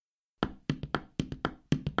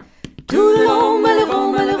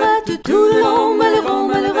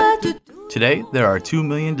Today, there are 2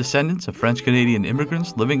 million descendants of French-Canadian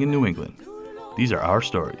immigrants living in New England. These are our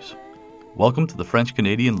stories. Welcome to the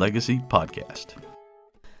French-Canadian Legacy Podcast.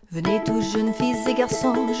 Venez tous jeunes filles et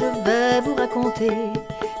garçons, je vais vous raconter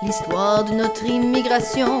l'histoire de notre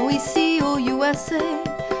immigration ici au USA,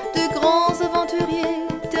 de grands aventuriers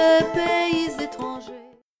de pays étrangers.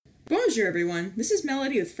 Bonjour everyone, this is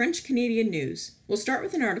Melody with French Canadian News. We'll start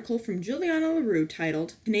with an article from Juliana Leroux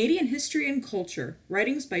titled Canadian History and Culture,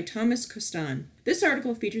 Writings by Thomas Costan. This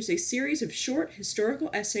article features a series of short historical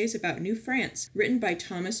essays about New France, written by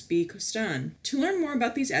Thomas B. Costan. To learn more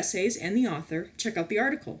about these essays and the author, check out the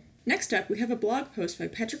article. Next up, we have a blog post by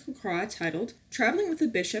Patrick Lacroix titled Traveling with a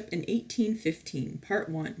Bishop in 1815, Part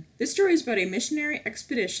 1. This story is about a missionary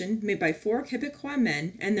expedition made by 4 Quebecois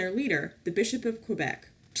men and their leader, the Bishop of Quebec.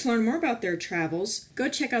 To learn more about their travels, go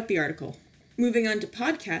check out the article. Moving on to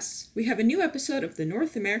podcasts, we have a new episode of the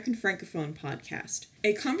North American Francophone podcast,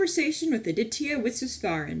 a conversation with Aditya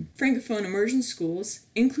Witsusvaran, Francophone immersion schools,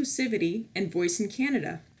 inclusivity, and voice in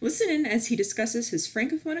Canada. Listen in as he discusses his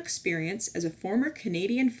Francophone experience as a former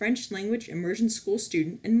Canadian French language immersion school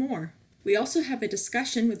student and more. We also have a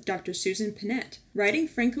discussion with Dr. Susan Pinette, Writing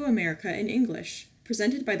Franco-America in English,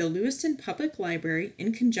 presented by the Lewiston Public Library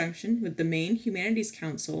in conjunction with the Maine Humanities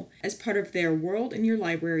Council as part of their World in Your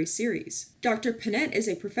Library series. Dr. Pinette is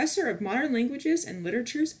a professor of modern languages and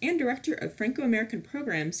literatures and director of Franco-American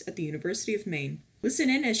programs at the University of Maine. Listen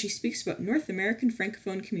in as she speaks about North American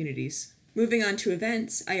Francophone communities. Moving on to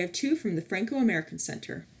events, I have 2 from the Franco-American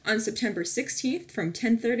Center. On September 16th from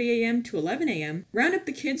 10:30 a.m. to 11 a.m., round up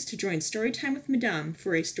the kids to join Storytime with Madame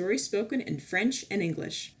for a story spoken in French and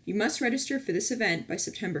English. You must register for this event by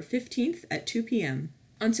September 15th at 2 p.m.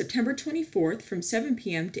 On September 24th from 7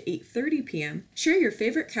 p.m. to 8:30 p.m., share your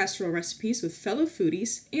favorite casserole recipes with fellow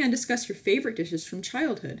foodies and discuss your favorite dishes from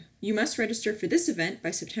childhood. You must register for this event by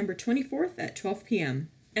September 24th at 12 p.m.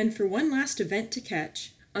 And for one last event to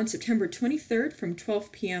catch, on September 23rd from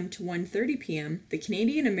 12 p.m. to 1:30 p.m., the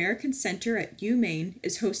Canadian American Center at UMaine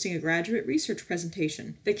is hosting a graduate research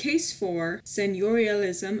presentation, The Case for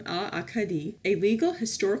Seigneurialisme à Acadie, a legal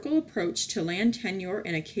historical approach to land tenure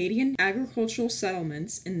in Acadian agricultural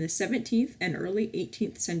settlements in the 17th and early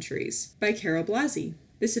 18th centuries, by Carol Blasi.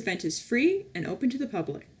 This event is free and open to the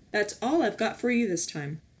public. That's all I've got for you this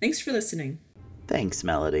time. Thanks for listening. Thanks,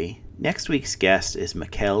 Melody. Next week's guest is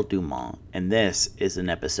Michael Dumont, and this is an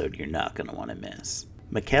episode you're not going to want to miss.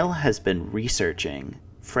 Michael has been researching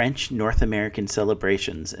French North American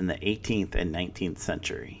celebrations in the 18th and 19th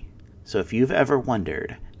century. So if you've ever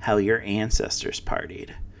wondered how your ancestors partied,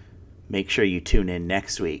 make sure you tune in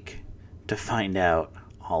next week to find out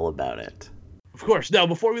all about it. Of course. Now,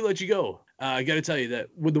 before we let you go, I got to tell you that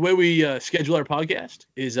with the way we schedule our podcast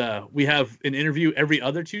is we have an interview every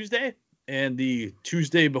other Tuesday. And the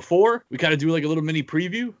Tuesday before, we kind of do like a little mini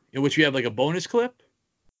preview in which we have like a bonus clip.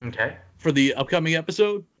 Okay. For the upcoming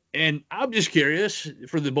episode. And I'm just curious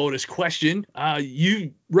for the bonus question.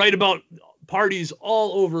 You write about parties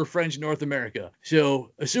all over French North America.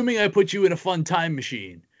 So assuming I put you in a fun time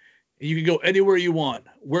machine and you can go anywhere you want,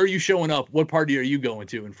 where are you showing up? What party are you going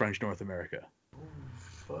to in French North America?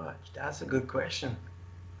 Fuck, that's a good question.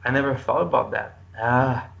 I never thought about that.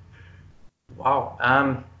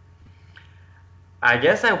 Wow. I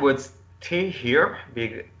guess I would stay here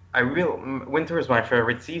because winter is my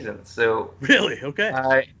favorite season. So really, okay.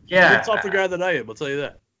 Yeah. It's off the guy that I am. I'll tell you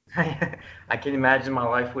that. I can imagine my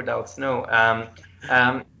life without snow.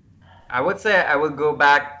 I would say I would go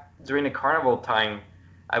back during the carnival time.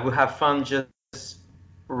 I would have fun just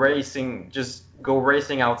go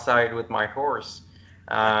racing outside with my horse.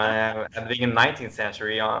 At the beginning of the 19th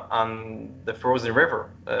century on the frozen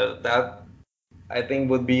river. That I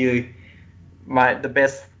think would be the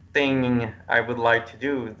best thing I would like to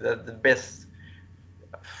do. The best.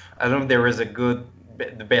 I don't know if there is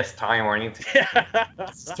the best time or anything.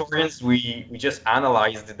 Historians, we just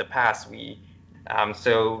analyzed the past.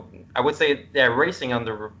 So I would say racing on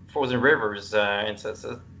the frozen rivers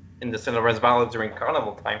in the St. Lawrence Valley during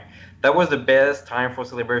carnival time. That was the best time for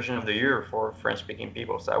celebration of the year for French-speaking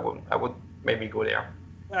people. So I would maybe go there.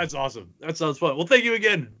 That's awesome. That sounds fun. Well, thank you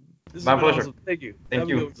again. This My pleasure. Awesome. Thank you. Thank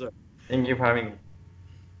you. Thank you for having me.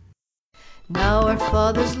 Now our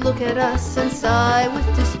fathers look at us and sigh with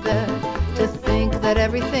despair, to think that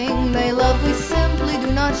everything they love we simply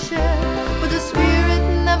do not share. But the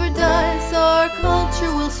spirit never dies, our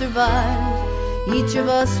culture will survive. Each of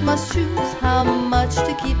us must choose how much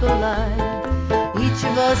to keep alive. Each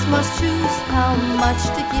of us must choose how much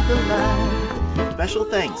to keep alive. Special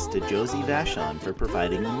thanks to Josie Vachon for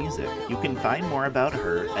providing the music. You can find more about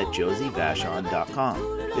her at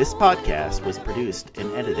josievachon.com. This podcast was produced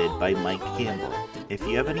and edited by Mike Campbell. If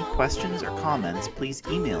you have any questions or comments, please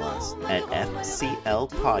email us at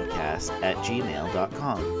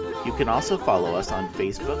fclpodcast@gmail.com. You can also follow us on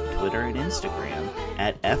Facebook, Twitter, and Instagram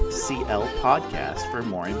at FCL Podcast for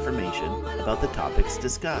more information about the topics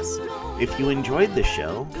discussed. If you enjoyed the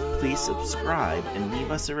show, please subscribe and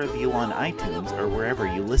leave us a review on iTunes or wherever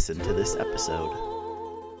you listen to this episode.